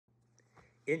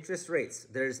Interest rates,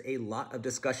 there's a lot of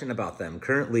discussion about them.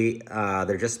 Currently,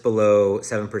 they're just below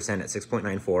 7% at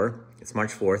 6.94. It's March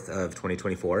 4th of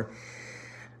 2024.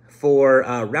 For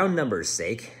round numbers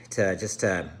sake,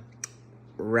 to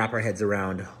wrap our heads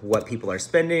around what people are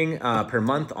spending per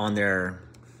month on their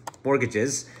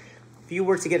mortgages, if you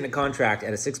were to get in a contract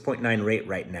at a 6.9 rate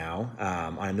right now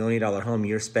on a $1 million home,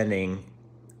 you're spending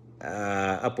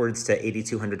upwards to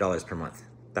 $8,200 per month.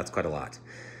 That's quite a lot.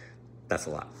 That's a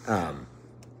lot.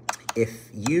 If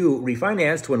you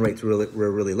refinanced when rates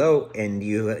were really low and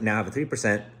you now have a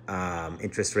 3%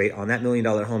 interest rate on that $1 million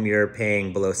home, you're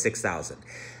paying below $6,000.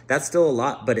 That's still a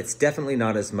lot, but it's definitely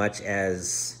not as much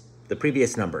as the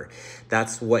previous number.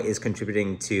 That's what is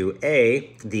contributing to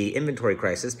the inventory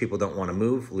crisis. People don't want to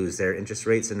move, lose their interest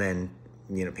rates, and then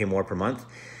pay more per month.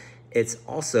 It's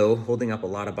also holding up a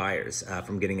lot of buyers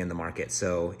from getting in the market.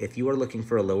 So if you are looking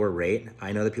for a lower rate,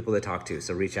 I know the people to talk to,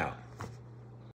 so reach out.